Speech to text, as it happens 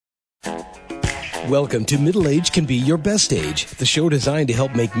Welcome to Middle Age Can Be Your Best Age, the show designed to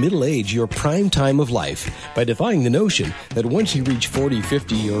help make middle age your prime time of life by defying the notion that once you reach 40,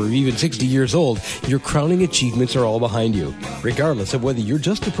 50, or even 60 years old, your crowning achievements are all behind you. Regardless of whether you're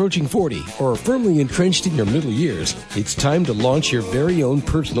just approaching 40 or are firmly entrenched in your middle years, it's time to launch your very own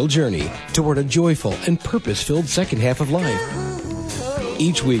personal journey toward a joyful and purpose-filled second half of life.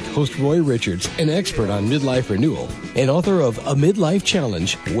 Each week, host Roy Richards, an expert on midlife renewal and author of A Midlife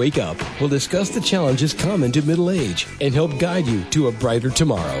Challenge, Wake Up, will discuss the challenges common to middle age and help guide you to a brighter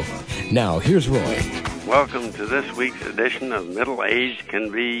tomorrow. Now, here's Roy. Welcome to this week's edition of Middle Age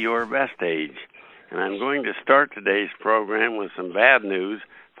Can Be Your Best Age. And I'm going to start today's program with some bad news,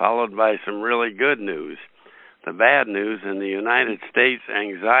 followed by some really good news. The bad news: in the United States,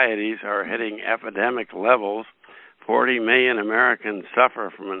 anxieties are hitting epidemic levels. 40 million Americans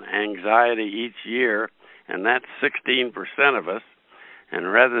suffer from an anxiety each year, and that's 16% of us.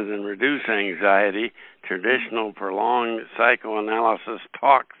 And rather than reduce anxiety, traditional prolonged psychoanalysis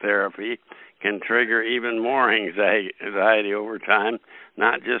talk therapy can trigger even more anxiety over time,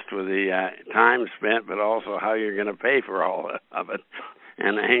 not just with the time spent, but also how you're going to pay for all of it.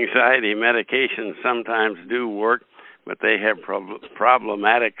 And anxiety medications sometimes do work, but they have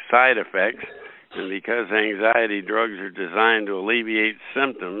problematic side effects. And because anxiety drugs are designed to alleviate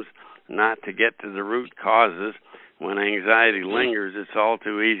symptoms, not to get to the root causes, when anxiety lingers, it's all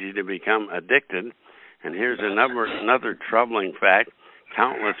too easy to become addicted. And here's another troubling fact.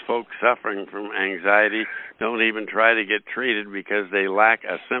 Countless folks suffering from anxiety don't even try to get treated because they lack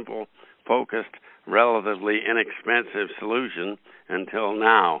a simple, focused, relatively inexpensive solution until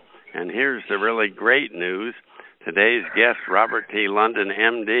now. And here's the really great news. Today's guest, Robert T. London,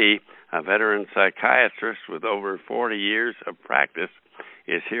 M.D., a veteran psychiatrist with over 40 years of practice,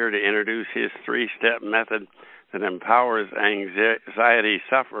 is here to introduce his three-step method that empowers anxiety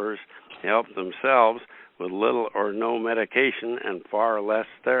sufferers to help themselves with little or no medication and far less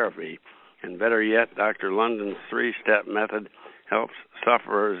therapy. And better yet, Dr. London's three-step method helps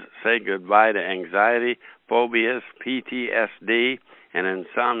sufferers say goodbye to anxiety, phobias, PTSD, and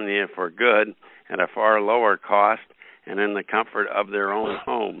insomnia for good at a far lower cost and in the comfort of their own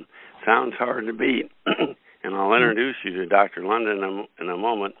home. Sounds hard to beat, and I'll introduce you to Dr. London in a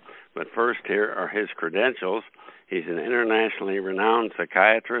moment, but first here are his credentials. He's an internationally renowned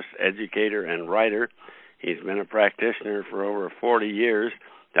psychiatrist, educator, and writer. He's been a practitioner for over 40 years.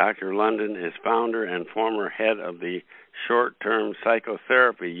 Dr. London is founder and former head of the short-term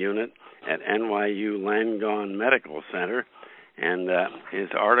psychotherapy unit at NYU Langone Medical Center, and his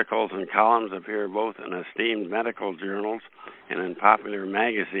articles and columns appear both in esteemed medical journals and in popular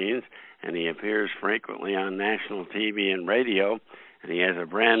magazines, and he appears frequently on national TV and radio, and he has a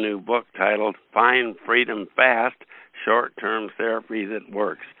brand new book titled Find Freedom Fast, Short-Term Therapy That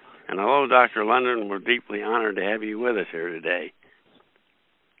Works. And hello, Dr. London, we're deeply honored to have you with us here today.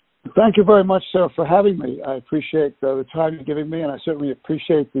 Thank you very much, sir, for having me. I appreciate the time you're giving me, and I certainly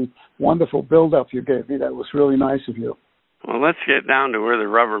appreciate the wonderful build-up you gave me. That was really nice of you. Well, let's get down to where the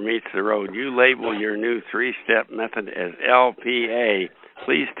rubber meets the road. You label your new three-step method as LPA.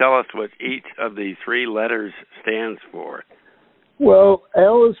 Please tell us what each of the three letters stands for. Well,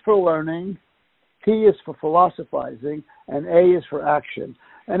 L is for learning, P is for philosophizing, and A is for action.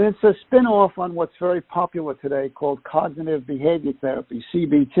 And it's a spin-off on what's very popular today called cognitive behavior therapy,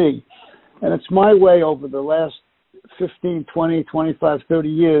 CBT. And it's my way over the last 15, 20, 25, 30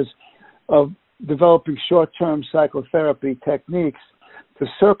 years of developing short-term psychotherapy techniques to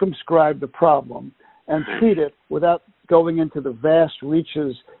circumscribe the problem and treat it without going into the vast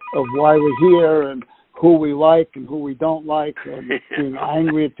reaches of why we're here and who we like and who we don't like and being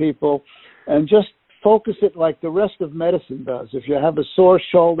angry at people, and just focus it like the rest of medicine does. If you have a sore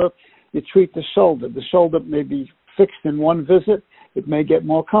shoulder, you treat the shoulder. The shoulder may be fixed in one visit. It may get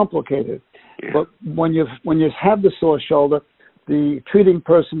more complicated. But when you have the sore shoulder, the treating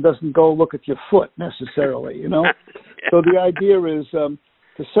person doesn't go look at your foot necessarily, you know? So the idea is to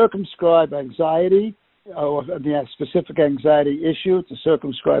circumscribe anxiety, or the specific anxiety issue, to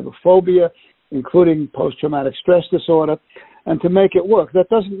circumscribe a phobia, including post-traumatic stress disorder, and to make it work. That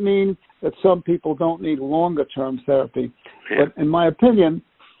doesn't mean that some people don't need longer-term therapy. But in my opinion,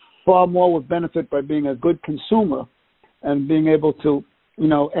 far more would benefit by being a good consumer and being able to,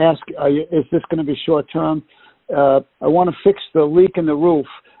 ask, is this going to be short-term? I want to fix the leak in the roof.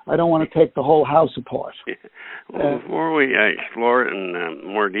 I don't want to take the whole house apart. Well, before we explore it in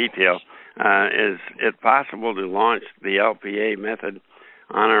more detail, is it possible to launch the LPA method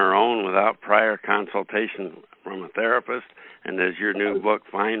on our own without prior consultation from a therapist? And does your new book,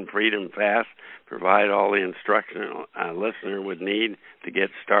 Find Freedom Fast, provide all the instruction a listener would need to get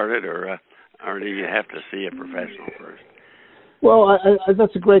started, or do you have to see a professional first? Well,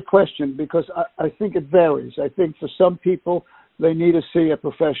 that's a great question, because I think it varies. I think for some people, they need to see a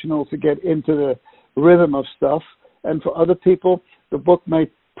professional to get into the rhythm of stuff. And for other people, the book may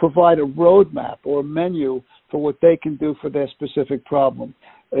provide a roadmap or a menu for what they can do for their specific problem.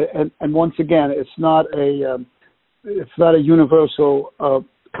 And once again, it's not a universal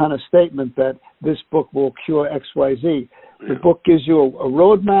kind of statement that this book will cure X, Y, Z. The book gives you a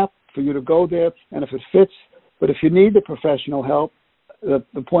roadmap for you to go there, and if it fits. But if you need the professional help, the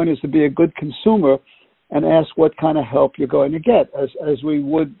point is to be a good consumer and ask what kind of help you're going to get. As we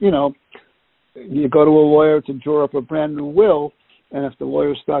would, you go to a lawyer to draw up a brand new will, and if the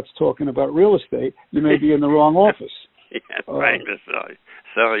lawyer starts talking about real estate, you may be in the wrong office. Trying to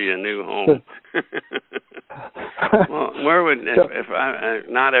sell you a new home. Well, where would if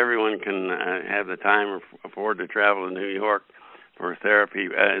not everyone can have the time or afford to travel to New York for therapy?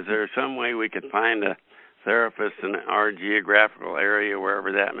 Is there some way we could find a therapist in our geographical area,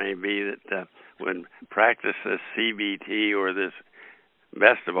 wherever that may be, that would practice this CBT or this,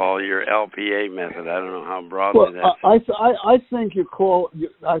 best of all, your LPA method? I don't know how broadly that. I think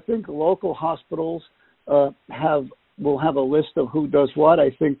I think local hospitals will have a list of who does what. I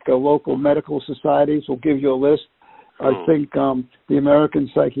think local medical societies will give you a list. I think the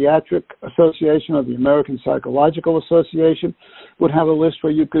American Psychiatric Association or the American Psychological Association would have a list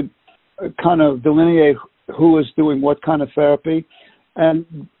where you could kind of delineate who is doing what kind of therapy, and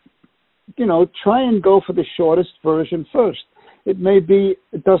try and go for the shortest version first. It may be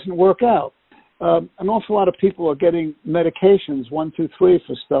it doesn't work out. An awful lot of people are getting medications 1, 2, 3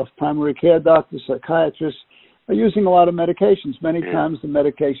 for stuff. Primary care doctors, psychiatrists are using a lot of medications. Many times the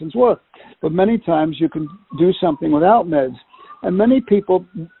medications work, but many times you can do something without meds. And many people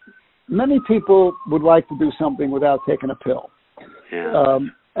would like to do something without taking a pill. Yeah.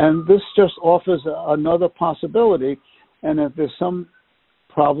 And this just offers another possibility. And if there's some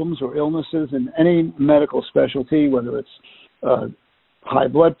problems or illnesses in any medical specialty, whether it's high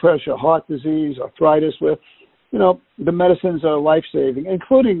blood pressure, heart disease, arthritis, the medicines are life-saving,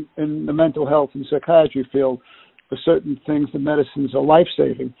 including in the mental health and psychiatry field. For certain things, the medicines are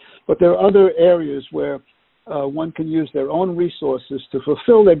life-saving. But there are other areas where one can use their own resources to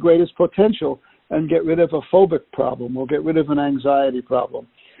fulfill their greatest potential and get rid of a phobic problem or get rid of an anxiety problem,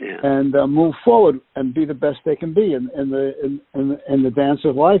 and move forward and be the best they can be in the dance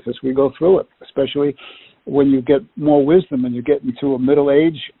of life as we go through it, especially when you get more wisdom and you get into a middle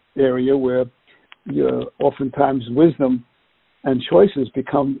age area where oftentimes wisdom and choices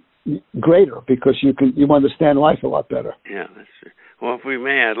become greater because you understand life a lot better. Yeah, that's true. Well, if we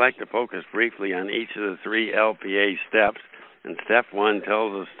may, I'd like to focus briefly on each of the 3 LPA steps. And step 1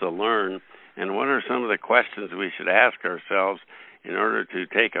 tells us to learn. And what are some of the questions we should ask ourselves in order to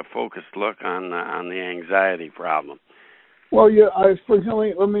take a focused look on the anxiety problem? Well,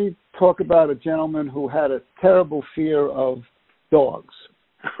 let me talk about a gentleman who had a terrible fear of dogs.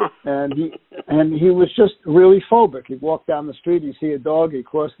 and he was just really phobic. He'd walk down the street, he'd see a dog, he'd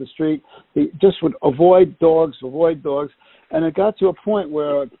cross the street. He just would avoid dogs. And it got to a point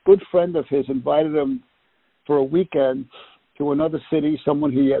where a good friend of his invited him for a weekend to another city,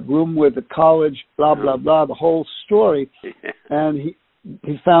 someone he had room with at college, blah, blah, blah, the whole story. And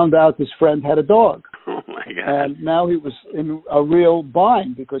he found out his friend had a dog. Oh, my God. And now he was in a real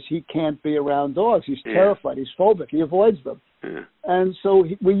bind because he can't be around dogs. He's terrified. He's phobic. He avoids them. Yeah. And so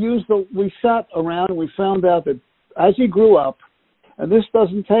we sat around and we found out that as he grew up, and this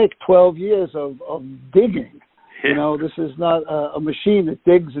doesn't take 12 years of digging. This is not a machine that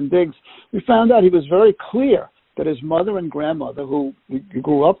digs and digs. We found out he was very clear that his mother and grandmother, who he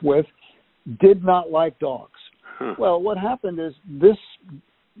grew up with, did not like dogs. Huh. Well, what happened is this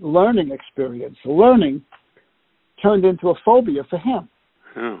learning experience, turned into a phobia for him.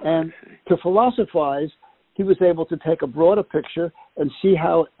 Oh, and to philosophize, he was able to take a broader picture and see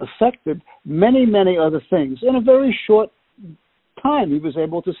how it affected many, many other things. In a very short time, he was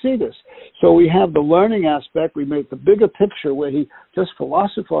able to see this. So we have the learning aspect. We made the bigger picture where he just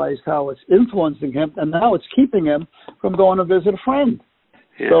philosophized how it's influencing him, and now it's keeping him from going to visit a friend.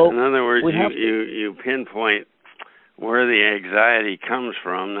 Yeah, so in other words, you pinpoint where the anxiety comes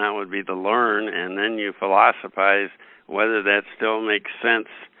from. That would be the learn, and then you philosophize whether that still makes sense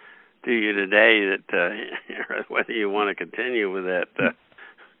to you today, that whether you want to continue with that.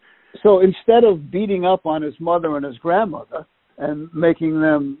 So instead of beating up on his mother and his grandmother and making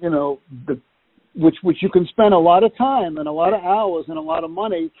them, which you can spend a lot of time and a lot of hours and a lot of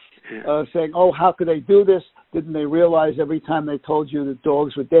money saying, oh, how could they do this? Didn't they realize every time they told you that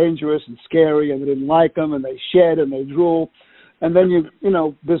dogs were dangerous and scary and they didn't like them and they shed and they drool? And then, you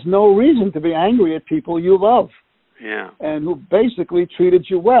know, there's no reason to be angry at people you love. Yeah. And who basically treated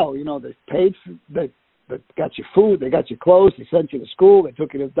you well. You know, they paid, they got you food, they got you clothes, they sent you to school, they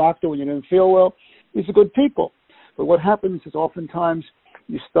took you to the doctor when you didn't feel well. These are good people. But what happens is oftentimes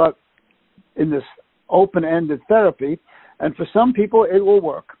you start in this open-ended therapy, and for some people it will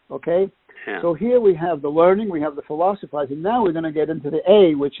work, okay? Yeah. So here we have the learning, we have the philosophizing. Now we're going to get into the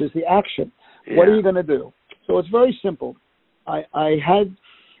A, which is the action. Yeah. What are you going to do? So it's very simple. I had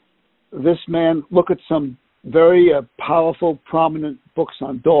this man look at some very powerful, prominent books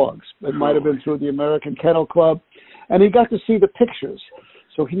on dogs. It might have been through the American Kennel Club, and he got to see the pictures.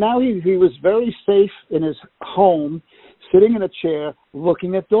 So he was very safe in his home, sitting in a chair,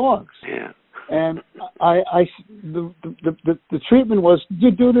 looking at dogs. Yeah. And the treatment was,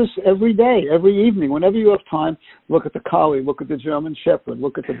 you do this every day, every evening, whenever you have time. Look at the collie, look at the German Shepherd,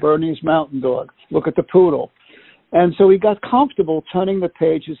 look at the Bernese Mountain Dog, look at the poodle. And so he got comfortable turning the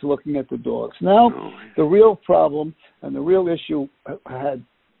pages, looking at the dogs. Now, the real problem and the real issue had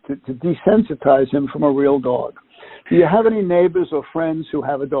to desensitize him from a real dog. Do you have any neighbors or friends who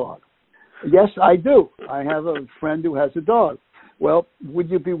have a dog? Yes, I do. I have a friend who has a dog. Well, would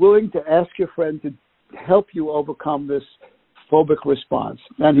you be willing to ask your friend to help you overcome this phobic response?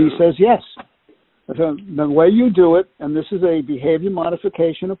 And he says yes. So the way you do it, and this is a behavior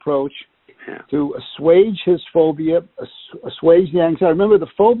modification approach to assuage his phobia, assuage the anxiety. Remember, the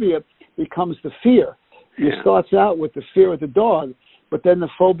phobia becomes the fear. It starts out with the fear of the dog, but then the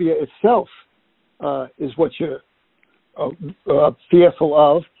phobia itself is what you're fearful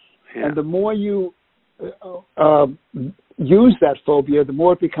of. Yeah. And the more you use that phobia, the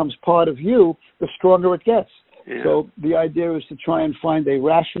more it becomes part of you, the stronger it gets. Yeah. So the idea is to try and find a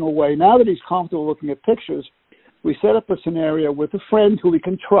rational way. Now that he's comfortable looking at pictures, we set up a scenario with a friend who we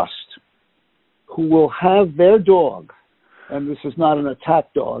can trust, who will have their dog, and this is not an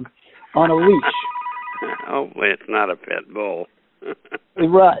attack dog, on a leash. Hopefully it's not a pit bull.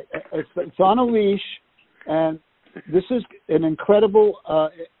 Right. It's on a leash, and this is an incredible,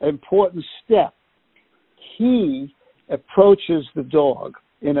 important step. He approaches the dog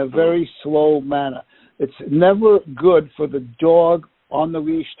in a very slow manner. It's never good for the dog on the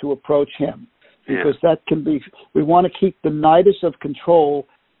leash to approach him, because that can be, we want to keep the nidus of control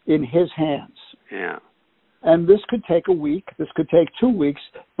in his hands. Yeah. And this could take a week, this could take 2 weeks,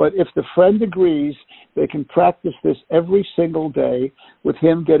 but if the friend agrees, they can practice this every single day with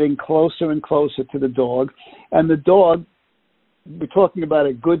him getting closer and closer to the dog. And the dog, we're talking about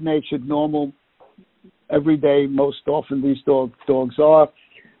a good-natured, normal, everyday, most often these dogs are,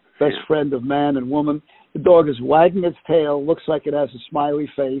 best friend of man and woman. The dog is wagging its tail, looks like it has a smiley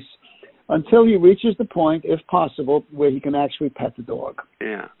face, until he reaches the point, if possible, where he can actually pet the dog.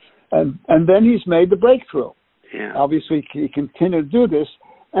 Yeah. And then he's made the breakthrough. Yeah. Obviously, he continued to do this,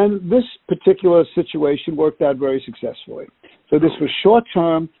 and this particular situation worked out very successfully. So this was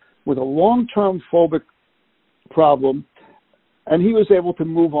short-term with a long-term phobic problem, and he was able to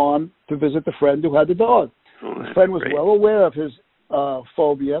move on to visit the friend who had the dog. His friend was well aware of his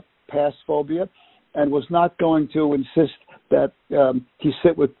phobia, past phobia, and was not going to insist that he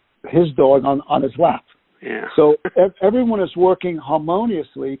sit with his dog on his lap. Yeah. So everyone is working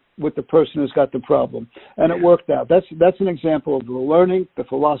harmoniously with the person who's got the problem, and it worked out. That's an example of the learning, the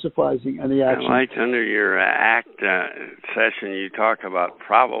philosophizing, and the action. I liked under your ACT session you talk about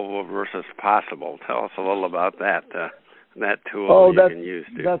probable versus possible. Tell us a little about that tool you can use.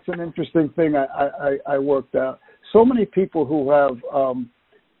 That's an interesting thing I worked out. So many people who have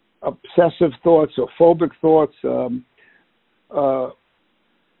obsessive thoughts or phobic thoughts,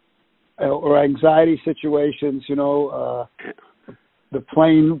 or anxiety situations, the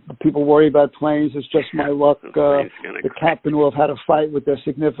plane, people worry about planes. It's just my luck. The captain will have had a fight with their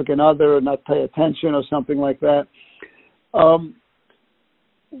significant other and not pay attention or something like that.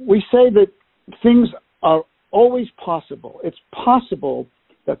 We say that things are always possible. It's possible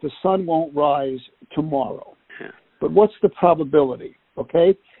that the sun won't rise tomorrow. Yeah. But what's the probability,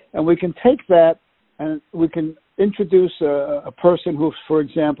 okay? And we can take that and we can introduce a person who, for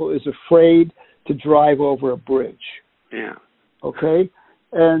example, is afraid to drive over a bridge. Yeah. Okay?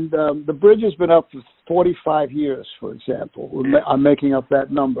 And the bridge has been up for 45 years, for example. I'm making up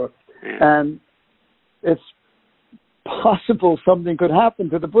that number. Yeah. And it's possible something could happen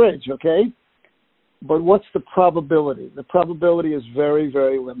to the bridge, okay? But what's the probability? The probability is very,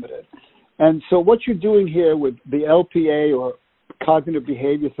 very limited. And so what you're doing here with the LPA, or cognitive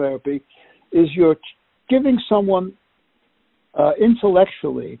behavior therapy, is you're giving someone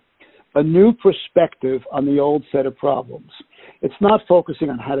intellectually a new perspective on the old set of problems. It's not focusing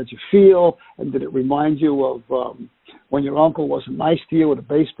on how did you feel and did it remind you of when your uncle wasn't nice to you at a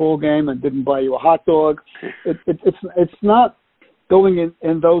baseball game and didn't buy you a hot dog. It's not going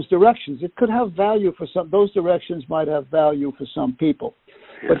in those directions. It could have value for some. Those directions might have value for some people.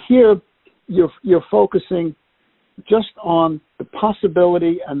 Yeah. But here you're focusing just on the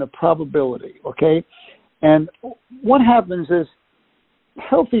possibility and the probability, okay? And what happens is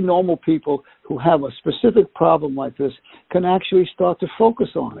healthy, normal people who have a specific problem like this can actually start to focus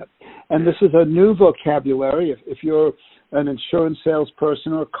on it. And this is a new vocabulary. If you're an insurance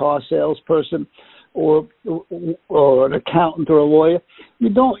salesperson or a car salesperson or an accountant or a lawyer, you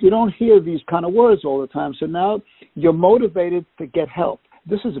don't hear these kind of words all the time. So now you're motivated to get help.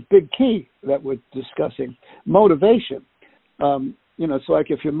 This is a big key that we're discussing, motivation. It's like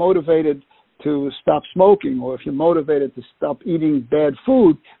if you're motivated to stop smoking or if you're motivated to stop eating bad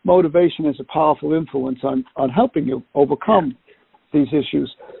food, motivation is a powerful influence on helping you overcome these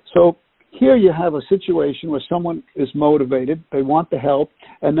issues. So here you have a situation where someone is motivated, they want the help,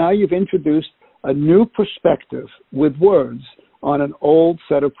 and now you've introduced a new perspective with words on an old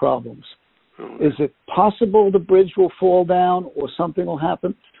set of problems. Is it possible the bridge will fall down or something will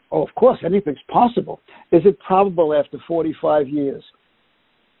happen? Oh, of course, anything's possible. Is it probable after 45 years?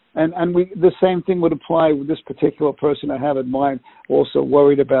 And the same thing would apply with this particular person I have in mind, also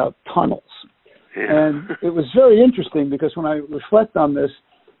worried about tunnels. Yeah. And it was very interesting because when I reflect on this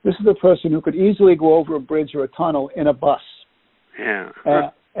is a person who could easily go over a bridge or a tunnel in a bus. Yeah.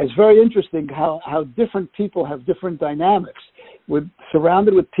 It's very interesting how different people have different dynamics.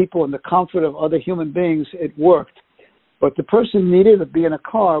 Surrounded with people in the comfort of other human beings, it worked. But the person needed to be in a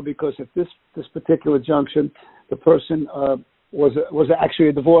car because at this particular junction, the person was actually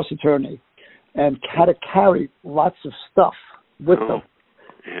a divorce attorney and had to carry lots of stuff with them.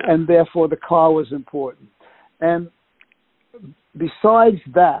 Yeah. And therefore the car was important. And besides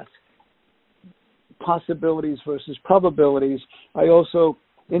that, possibilities versus probabilities, I also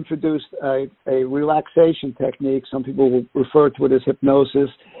introduced a relaxation technique. Some people will refer to it as hypnosis,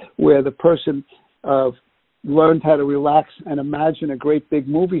 where the person learned how to relax and imagine a great big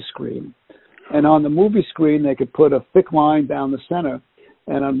movie screen. And on the movie screen, they could put a thick line down the center.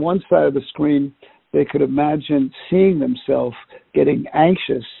 And on one side of the screen, they could imagine seeing themselves getting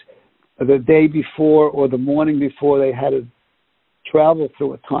anxious the day before or the morning before they had to travel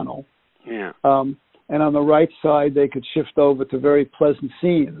through a tunnel. Yeah. And on the right side, they could shift over to very pleasant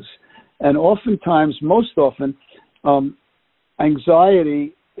scenes. And oftentimes, most often,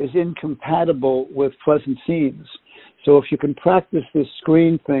 anxiety is incompatible with pleasant scenes. So if you can practice this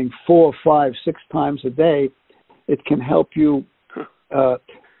screen thing 4, 5, 6 times a day, it can help you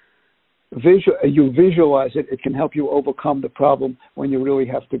visualize it. It can help you overcome the problem when you really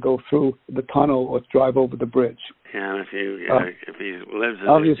have to go through the tunnel or drive over the bridge. Yeah, if he lives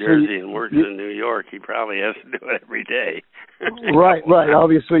in New Jersey and works in New York, he probably has to do it every day. Right.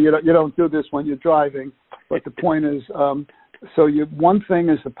 Obviously, you don't do this when you're driving, but the point is, one thing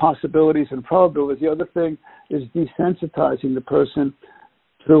is the possibilities and probabilities. The other thing is desensitizing the person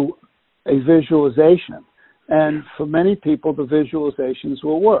to a visualization. And for many people, the visualizations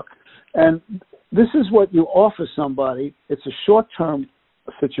will work. And this is what you offer somebody. It's a short-term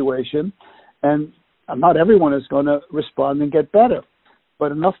situation, and not everyone is going to respond and get better.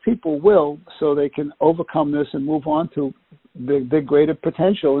 But enough people will so they can overcome this and move on to the greater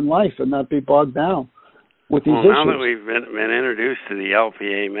potential in life and not be bogged down with these issues. Now that we've been introduced to the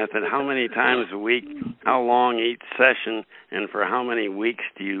LPA method, how many times a week, how long each session, and for how many weeks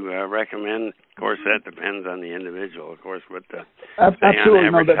do you recommend? Of course, that depends on the individual, of course, but absolutely,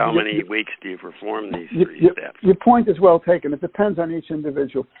 on average, how many weeks do you perform these 3 steps? Your point is well taken. It depends on each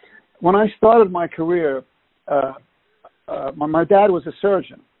individual. When I started my career, my dad was a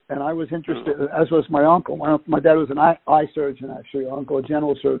surgeon, and I was interested, as was my uncle. My dad was an eye surgeon, actually, uncle, a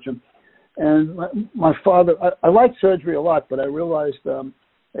general surgeon. And my father, I liked surgery a lot, but I realized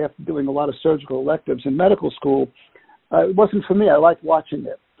after doing a lot of surgical electives in medical school, it wasn't for me. I liked watching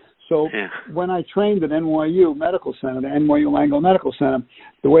it. So when I trained at NYU Medical Center, the NYU Langone Medical Center,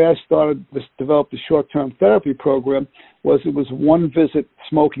 the way I started to develop the short-term therapy program was it was one visit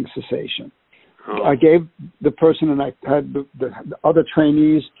smoking cessation. I gave the person, and I had the other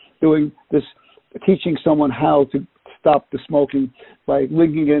trainees doing this, teaching someone how to stop the smoking by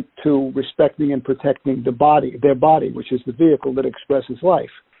linking it to respecting and protecting their body, which is the vehicle that expresses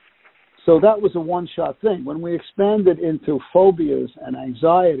life. So that was a one-shot thing. When we expanded into phobias and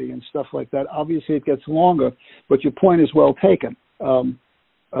anxiety and stuff like that, obviously it gets longer, but your point is well taken,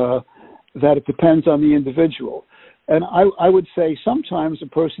 that it depends on the individual. And I would say sometimes a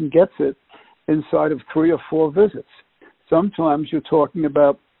person gets it inside of 3 or 4 visits. Sometimes you're talking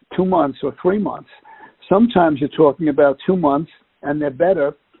about 2 months or 3 months. Sometimes you're talking about 2 months and they're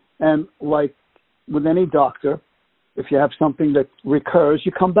better. And like with any doctor, if you have something that recurs,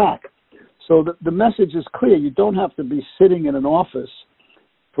 you come back. So the message is clear. You don't have to be sitting in an office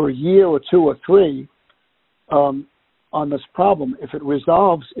for a year or 2 or 3 on this problem. If it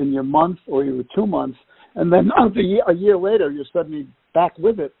resolves in your month or your 2 months, and then a year later you're suddenly back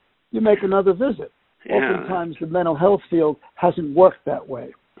with it, you make another visit. Yeah. Oftentimes the mental health field hasn't worked that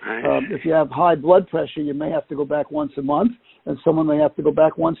way. If you have high blood pressure, you may have to go back once a month, and someone may have to go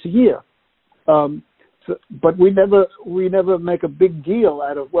back once a year. But we never make a big deal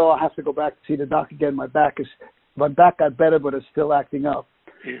out of, well, I have to go back to see the doctor again. My back got better, but it's still acting up.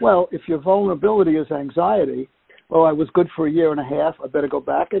 Yeah. Well, if your vulnerability is anxiety, well, I was good for a year and a half, I better go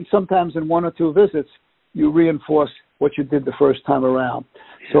back. And sometimes in 1 or 2 visits, you reinforce what you did the first time around.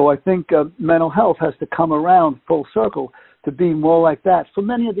 Yeah. So I think mental health has to come around full circle to be more like that for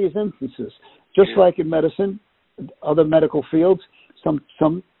many of these instances. Just like in medicine, other medical fields, some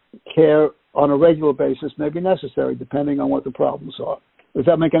care on a regular basis may be necessary depending on what the problems are. Does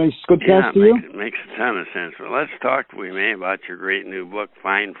that make any good sense to you? It makes a ton of sense. Well, let's talk, about your great new book,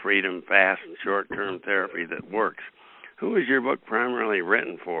 Find Freedom Fast and Short-Term Therapy That Works. Who is your book primarily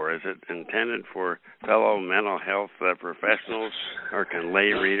written for? Is it intended for fellow mental health professionals, or can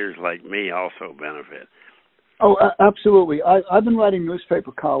lay readers like me also benefit? Oh, absolutely. I've been writing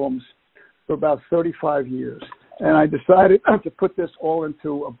newspaper columns for about 35 years, and I decided to put this all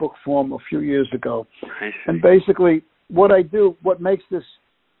into a book form a few years ago. I see. And basically, what I do, what makes this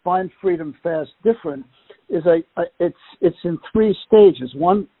Find Freedom Fast different, is it's in 3 stages.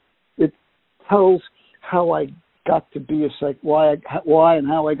 One, it tells how I got to be why and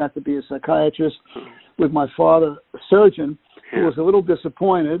how I got to be a psychiatrist with my father, a surgeon, who was a little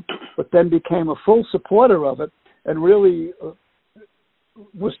disappointed, but then became a full supporter of it and really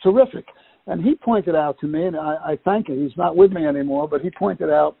was terrific. And he pointed out to me, and I thank him, he's not with me anymore, but he pointed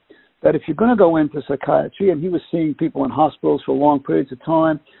out that if you're going to go into psychiatry, and he was seeing people in hospitals for long periods of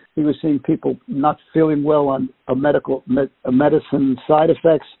time, he was seeing people not feeling well on medicine side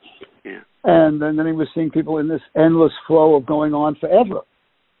effects, and then he was seeing people in this endless flow of going on forever,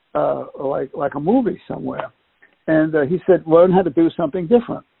 like a movie somewhere. And he said, learn how to do something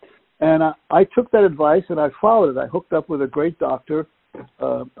different. And I took that advice and I followed it. I hooked up with a great doctor,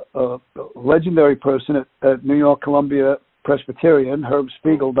 a legendary person at New York Columbia Presbyterian,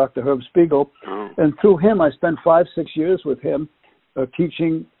 Dr. Herb Spiegel. Oh. And through him, I spent 5-6 years with him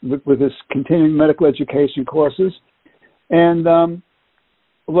teaching with his continuing medical education courses, and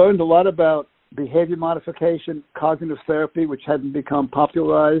learned a lot about behavior modification, cognitive therapy, which hadn't become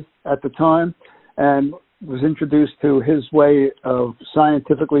popularized at the time, and was introduced to his way of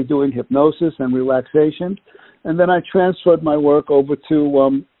scientifically doing hypnosis and relaxation. And then I transferred my work over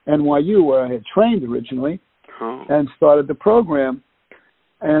to NYU, where I had trained originally, and started the program.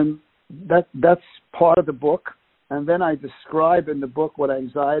 And that's part of the book. And then I describe in the book what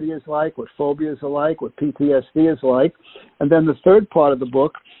anxiety is like, what phobias are like, what PTSD is like. And then the third part of the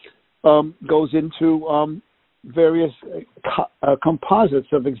book goes into various composites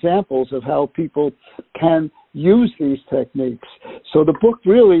of examples of how people can use these techniques. So the book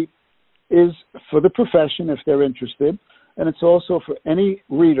really is for the profession if they're interested, and it's also for any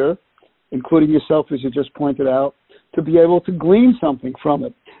reader, including yourself, as you just pointed out, to be able to glean something from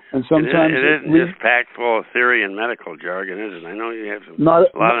it. And sometimes it isn't just packed full of theory and medical jargon, is it? I know you have a lot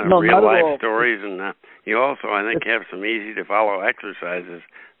of real-life stories, and you also, I think, have some easy-to-follow exercises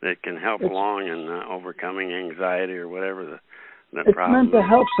that can help along in overcoming anxiety or whatever the problem is. It's meant to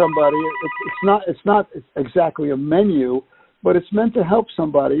help somebody. It's not exactly a menu, but it's meant to help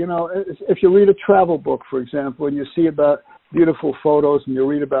somebody. You know, if you read a travel book, for example, and you see about beautiful photos and you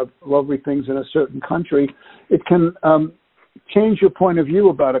read about lovely things in a certain country, it can change your point of view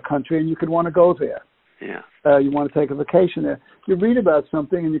about a country, and you could want to go there. Yeah. You want to take a vacation there. You read about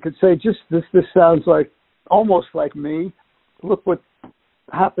something, and you could say, "Just this sounds like almost like me. Look what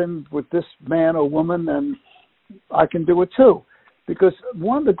happened with this man or woman, and I can do it too." Because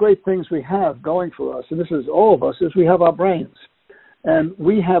one of the great things we have going for us, and this is all of us, is we have our brains, and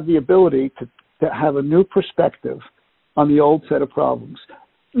we have the ability to have a new perspective on the old set of problems.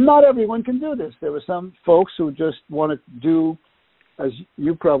 Not everyone can do this. There are some folks who just want to do, as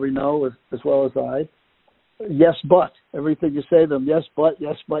you probably know as well as I, yes, but. Everything you say to them, yes, but,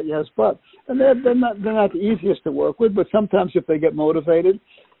 yes, but, yes, but. And they're not the easiest to work with, but sometimes if they get motivated,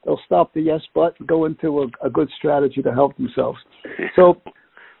 they'll stop the yes, but and go into a good strategy to help themselves. So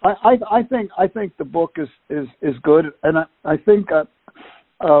I think the book is good, and I think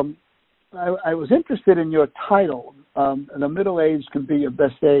I was interested in your title. The middle age can be your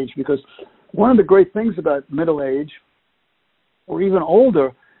best age, because one of the great things about middle age, or even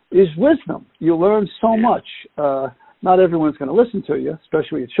older, is wisdom. You learn so much. Not everyone's going to listen to you,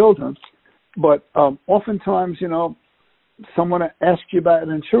 especially your children, but oftentimes, someone asks you about an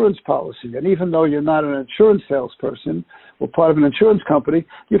insurance policy, and even though you're not an insurance salesperson or part of an insurance company,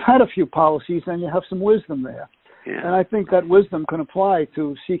 you've had a few policies and you have some wisdom there. Yeah. And I think that wisdom can apply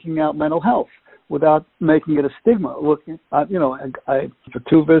to seeking out mental health without making it a stigma. Look, I for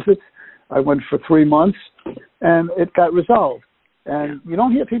 2 visits, I went for 3 months, and it got resolved. And you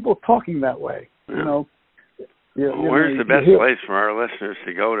don't hear people talking that way, Where's the best place for our listeners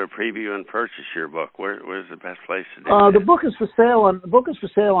to go to preview and purchase your book? Where's the best place to do that? The book is for sale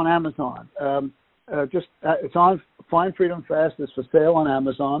on Amazon. It's on Find Freedom Fast. It's for sale on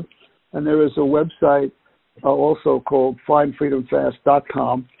Amazon, and there is a website also called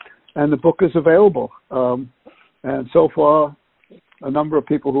findfreedomfast.com, and the book is available. And so far, a number of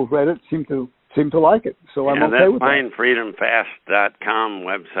people who've read it seem to like it. So I'm okay with that. FindFreedomFast.com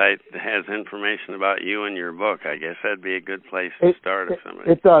website has information about you and your book. I guess that'd be a good place to start if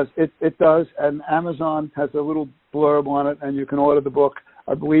somebody. It does. It does. And Amazon has a little blurb on it, and you can order the book,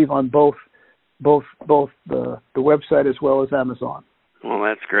 I believe, on both the website as well as Amazon. Well,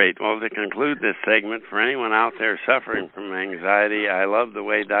 that's great. Well, to conclude this segment, for anyone out there suffering from anxiety, I love the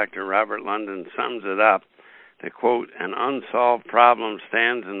way Dr. Robert London sums it up. To quote, "An unsolved problem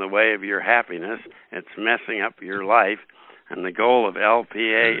stands in the way of your happiness. It's messing up your life. And the goal of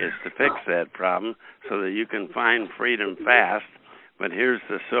LPA is to fix that problem so that you can find freedom fast. But here's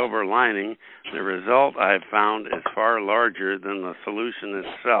the silver lining. The result I've found is far larger than the solution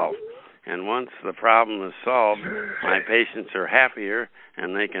itself. And once the problem is solved, my patients are happier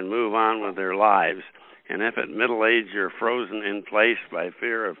and they can move on with their lives. And if at middle age you're frozen in place by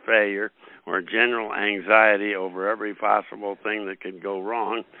fear of failure or general anxiety over every possible thing that could go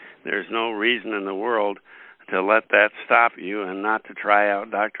wrong, there's no reason in the world to let that stop you and not to try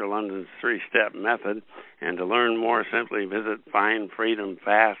out Dr. London's 3-step method. And to learn more, simply visit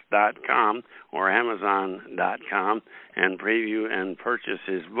FindFreedomFast.com or Amazon.com and preview and purchase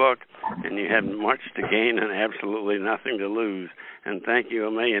his book, and you have much to gain and absolutely nothing to lose. And thank you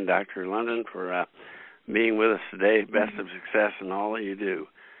a million, Dr. London, for being with us today. Best of success in all that you do.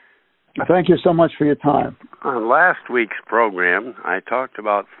 Thank you so much for your time. On last week's program, I talked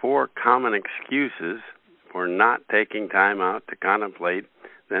about 4 common excuses for not taking time out to contemplate,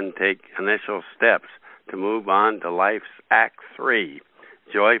 then take initial steps to move on to life's Act 3,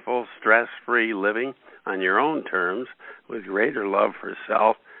 joyful, stress-free living on your own terms with greater love for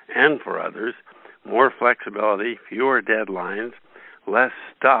self and for others, more flexibility, fewer deadlines, less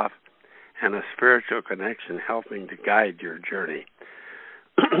stuff, and a spiritual connection helping to guide your journey.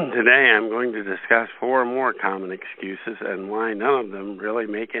 Today I'm going to discuss 4 more common excuses and why none of them really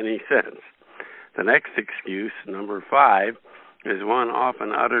make any sense. The next excuse, number 5, is one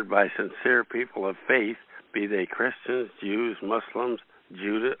often uttered by sincere people of faith, be they Christians, Jews, Muslims,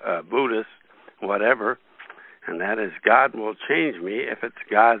 Buddhists, whatever, and that is, God will change me if it's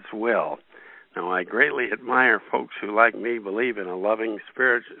God's will. Now, I greatly admire folks who, like me, believe in a loving,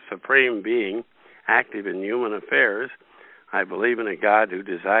 spiritual, supreme being active in human affairs. I believe in a God who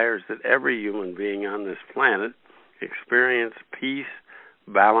desires that every human being on this planet experience peace,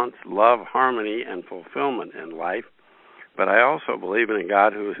 balance, love, harmony, and fulfillment in life. But I also believe in a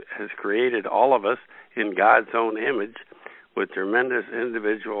God who has created all of us in God's own image with tremendous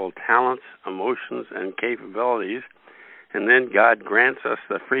individual talents, emotions, and capabilities. And then God grants us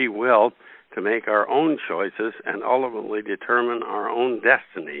the free will to make our own choices and ultimately determine our own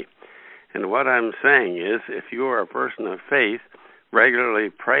destiny. And what I'm saying is, if you are a person of faith, regularly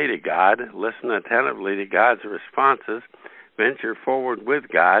pray to God, listen attentively to God's responses, venture forward with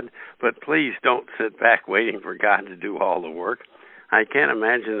God, but please don't sit back waiting for God to do all the work. I can't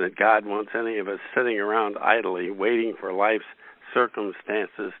imagine that God wants any of us sitting around idly waiting for life's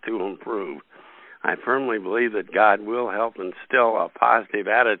circumstances to improve. I firmly believe that God will help instill a positive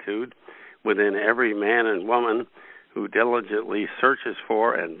attitude within every man and woman who diligently searches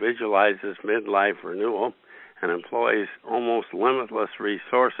for and visualizes midlife renewal and employs almost limitless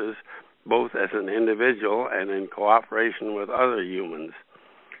resources, both as an individual and in cooperation with other humans.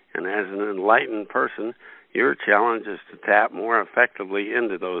 And as an enlightened person, your challenge is to tap more effectively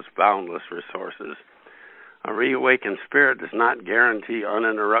into those boundless resources. A reawakened spirit does not guarantee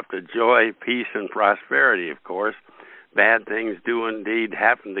uninterrupted joy, peace, and prosperity, of course. Bad things do indeed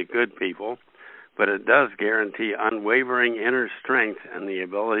happen to good people, but it does guarantee unwavering inner strength and the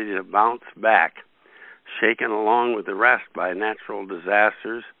ability to bounce back. Shaken along with the rest by natural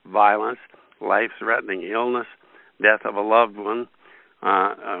disasters, violence, life-threatening illness, death of a loved one,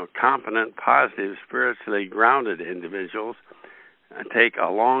 competent, positive, spiritually grounded individuals take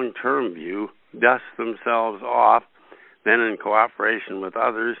a long-term view, dust themselves off, then in cooperation with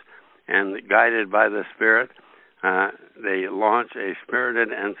others and guided by the Spirit, they launch a spirited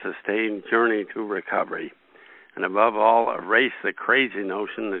and sustained journey to recovery. And above all, erase the crazy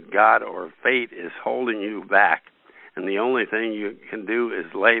notion that God or fate is holding you back, and the only thing you can do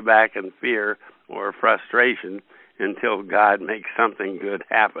is lay back in fear or frustration until God makes something good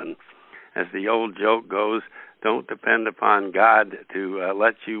happen. As the old joke goes, don't depend upon God to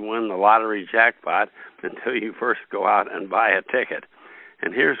let you win the lottery jackpot until you first go out and buy a ticket.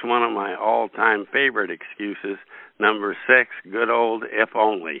 And here's one of my all-time favorite excuses, number 6, good old if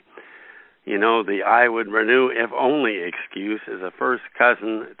only. You know, the I would renew if only excuse is a first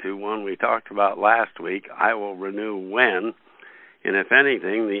cousin to one we talked about last week, I will renew when. And if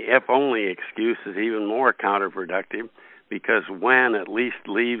anything, the if only excuse is even more counterproductive because when at least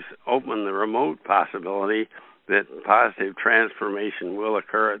leaves open the remote possibility that positive transformation will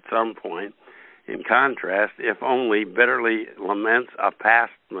occur at some point. In contrast, if only bitterly laments a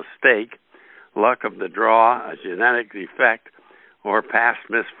past mistake, luck of the draw, a genetic defect, or past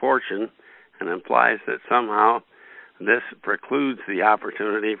misfortune, and implies that somehow this precludes the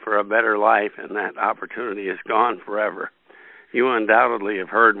opportunity for a better life and that opportunity is gone forever. You undoubtedly have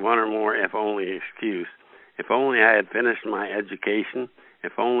heard one or more if only excuse. If only I had finished my education,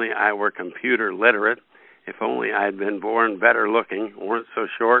 if only I were computer literate, if only I had been born better looking, weren't so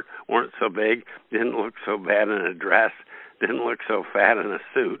short, weren't so big, didn't look so bad in a dress, didn't look so fat in a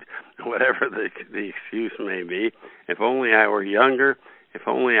suit, whatever the excuse may be. If only I were younger, if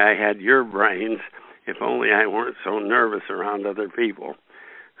only I had your brains, if only I weren't so nervous around other people.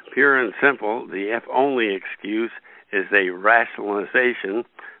 Pure and simple, the if only excuse is a rationalization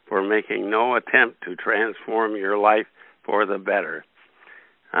for making no attempt to transform your life for the better.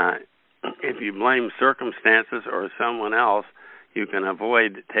 If you blame circumstances or someone else, you can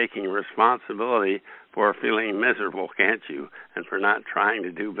avoid taking responsibility for feeling miserable, can't you, and for not trying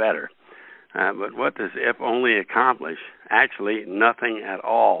to do better. But what does if only accomplish? Actually, nothing at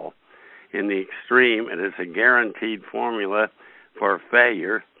all. In the extreme, it is a guaranteed formula for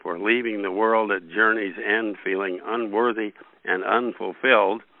failure, for leaving the world at journey's end feeling unworthy and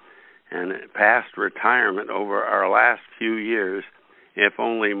unfulfilled, and past retirement over our last few years, if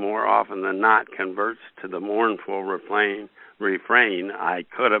only more often than not converts to the mournful refrain, I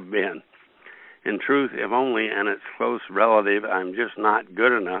could have been. In truth, if only and its close relative, I'm just not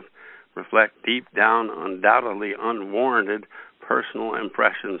good enough, reflect deep down undoubtedly unwarranted personal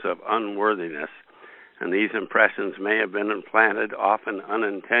impressions of unworthiness. And these impressions may have been implanted often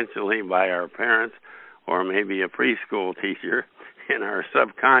unintentionally by our parents or maybe a preschool teacher in our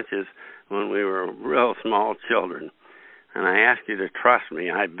subconscious when we were real small children. And I ask you to trust me.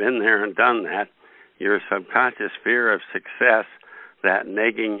 I've been there and done that. Your subconscious fear of success, that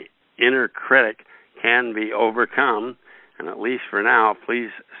nagging inner critic, can be overcome. And at least for now, please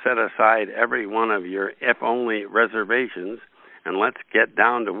set aside every one of your if-only reservations and let's get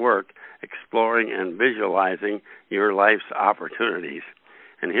down to work exploring and visualizing your life's opportunities.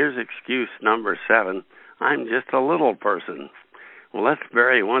 And here's excuse number 7. I'm just a little person. Well, let's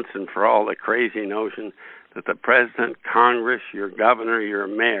bury once and for all the crazy notion that the president, Congress, your governor, your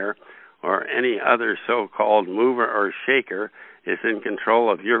mayor, or any other so-called mover or shaker is in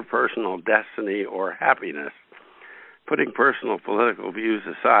control of your personal destiny or happiness. Putting personal political views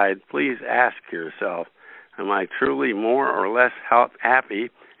aside, please ask yourself, am I truly more or less happy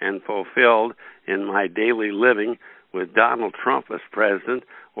and fulfilled in my daily living with Donald Trump as president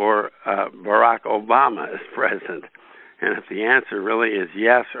or Barack Obama as president? And if the answer really is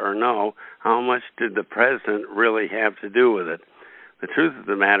yes or no, how much did the president really have to do with it? The truth of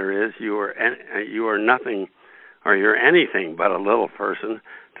the matter is you are nothing, or you're anything but a little person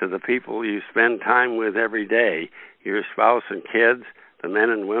to the people you spend time with every day, your spouse and kids, the men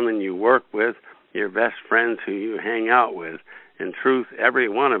and women you work with, your best friends who you hang out with. In truth, every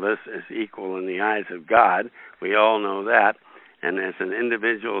one of us is equal in the eyes of God. We all know that. And as an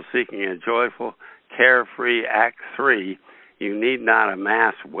individual seeking a joyful, carefree Act 3, you need not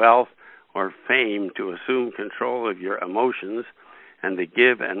amass wealth or fame to assume control of your emotions and to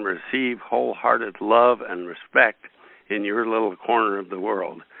give and receive wholehearted love and respect in your little corner of the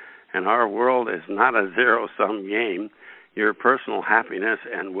world. And our world is not a zero-sum game. Your personal happiness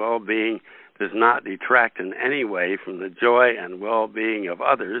and well-being does not detract in any way from the joy and well-being of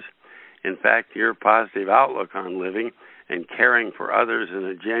others. In fact, your positive outlook on living and caring for others in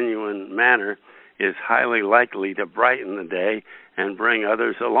a genuine manner is highly likely to brighten the day and bring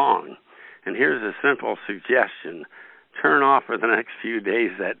others along. And here's a simple suggestion. Turn off for the next few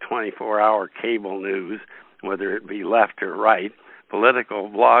days that 24-hour cable news, whether it be left or right, political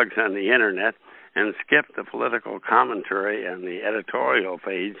blogs on the internet, and skip the political commentary and the editorial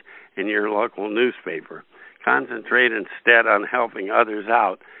page in your local newspaper. Concentrate instead on helping others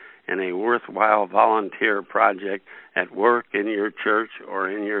out in a worthwhile volunteer project at work, in your church, or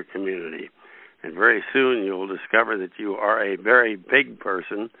in your community. And very soon you'll discover that you are a very big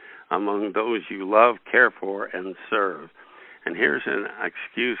person among those you love, care for, and serve. And here's an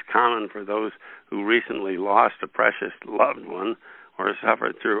excuse common for those who recently lost a precious loved one or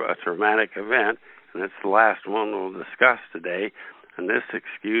suffered through a traumatic event, and it's the last one we'll discuss today. And this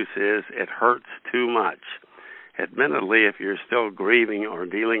excuse is, it hurts too much. Admittedly, if you're still grieving or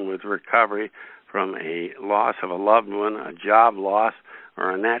dealing with recovery from a loss of a loved one, a job loss,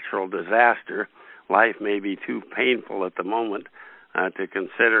 or a natural disaster, life may be too painful at the moment to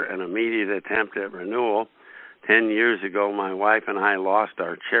consider an immediate attempt at renewal. 10 years ago, my wife and I lost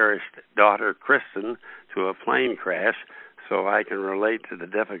our cherished daughter, Kristen, to a plane crash, so I can relate to the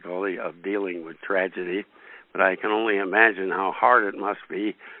difficulty of dealing with tragedy, but I can only imagine how hard it must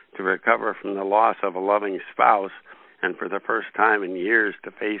be to recover from the loss of a loving spouse and for the first time in years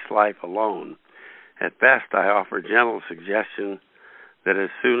to face life alone. At best, I offer gentle suggestion that as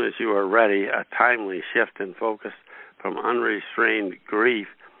soon as you are ready, a timely shift in focus from unrestrained grief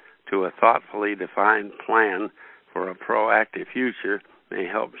to a thoughtfully defined plan for a proactive future may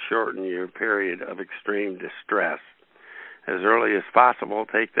help shorten your period of extreme distress. As early as possible,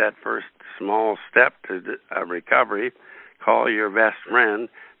 take that first small step to recovery. Call your best friend,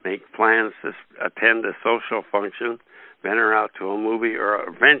 make plans to attend a social function, venture out to a movie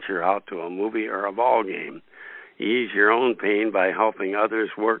or a ball game. Ease your own pain by helping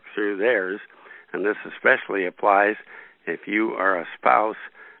others work through theirs, and this especially applies if you are a spouse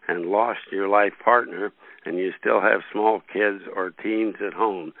and lost your life partner and you still have small kids or teens at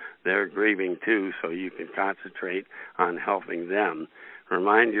home. They're grieving too, so you can concentrate on helping them.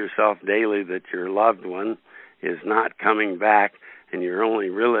 Remind yourself daily that your loved one is not coming back, and your only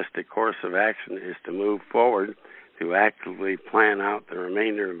realistic course of action is to move forward, to actively plan out the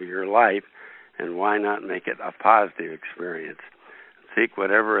remainder of your life, and why not make it a positive experience? Seek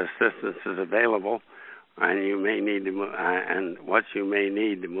whatever assistance is available, and you may need to and what you may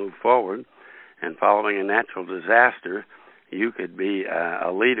need to move forward. And following a natural disaster, you could be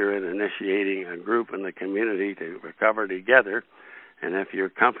a leader in initiating a group in the community to recover together. And if your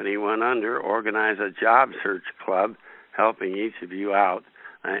company went under, organize a job search club, helping each of you out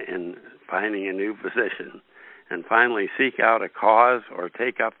in finding a new position. And finally, seek out a cause or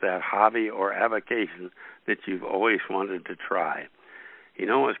take up that hobby or avocation that you've always wanted to try. You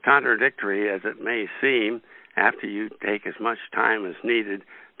know, as contradictory as it may seem, after you take as much time as needed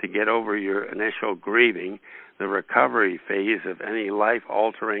to get over your initial grieving, the recovery phase of any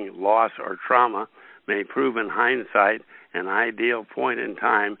life-altering loss or trauma may prove in hindsight an ideal point in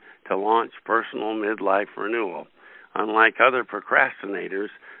time to launch personal midlife renewal. Unlike other procrastinators,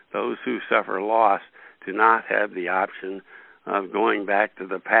 those who suffer loss do not have the option of going back to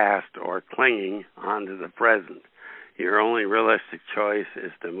the past or clinging onto the present. Your only realistic choice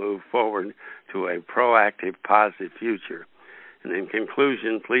is to move forward to a proactive, positive future. And in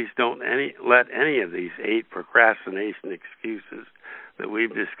conclusion, please don't let any of these 8 procrastination excuses that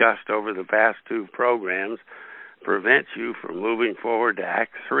we've discussed over the past 2 programs prevent you from moving forward to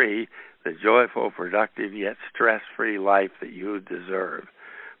Act 3, the joyful, productive, yet stress-free life that you deserve.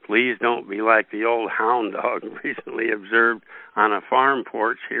 Please don't be like the old hound dog recently observed on a farm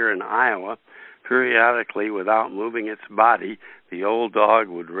porch here in Iowa. Periodically, without moving its body, the old dog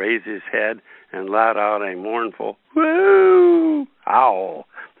would raise his head and let out a mournful woo howl.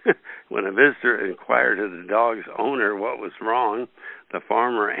 When a visitor inquired of the dog's owner what was wrong, the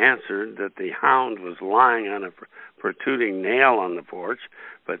farmer answered that the hound was lying on a protruding nail on the porch,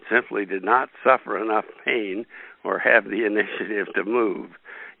 but simply did not suffer enough pain or have the initiative to move.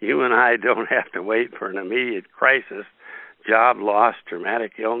 You and I don't have to wait for an immediate crisis, job loss,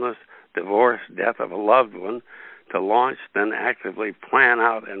 traumatic illness, divorce, death of a loved one, to launch, then actively plan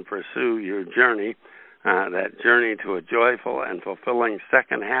out and pursue your journey, that journey to a joyful and fulfilling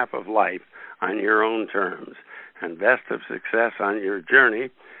second half of life on your own terms. And best of success on your journey.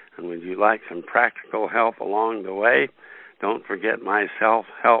 And would you like some practical help along the way? Don't forget my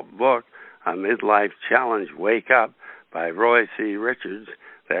self-help book, A Midlife Challenge Wake Up by Roy C. Richards.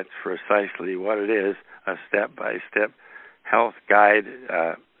 That's precisely what it is, a step-by-step health guide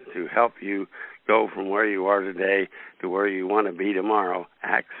to help you go from where you are today to where you want to be tomorrow,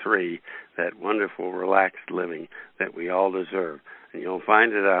 Act 3, that wonderful, relaxed living that we all deserve. And you'll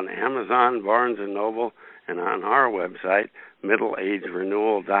find it on Amazon, Barnes & Noble, and on our website,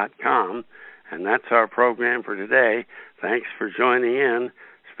 middleagerenewal.com. And that's our program for today. Thanks for joining in.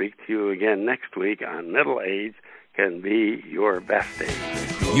 Speak to you again next week on Middle Age Can Be Your Best Age.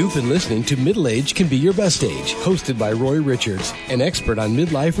 You've been listening to Middle Age Can Be Your Best Age, hosted by Roy Richards, an expert on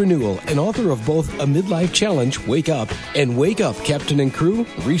midlife renewal and author of both A Midlife Challenge, Wake Up, and Wake Up, Captain and Crew,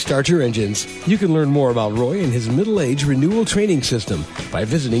 Restart Your Engines. You can learn more about Roy and his Middle Age Renewal Training System by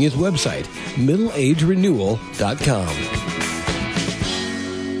visiting his website, middleagerenewal.com.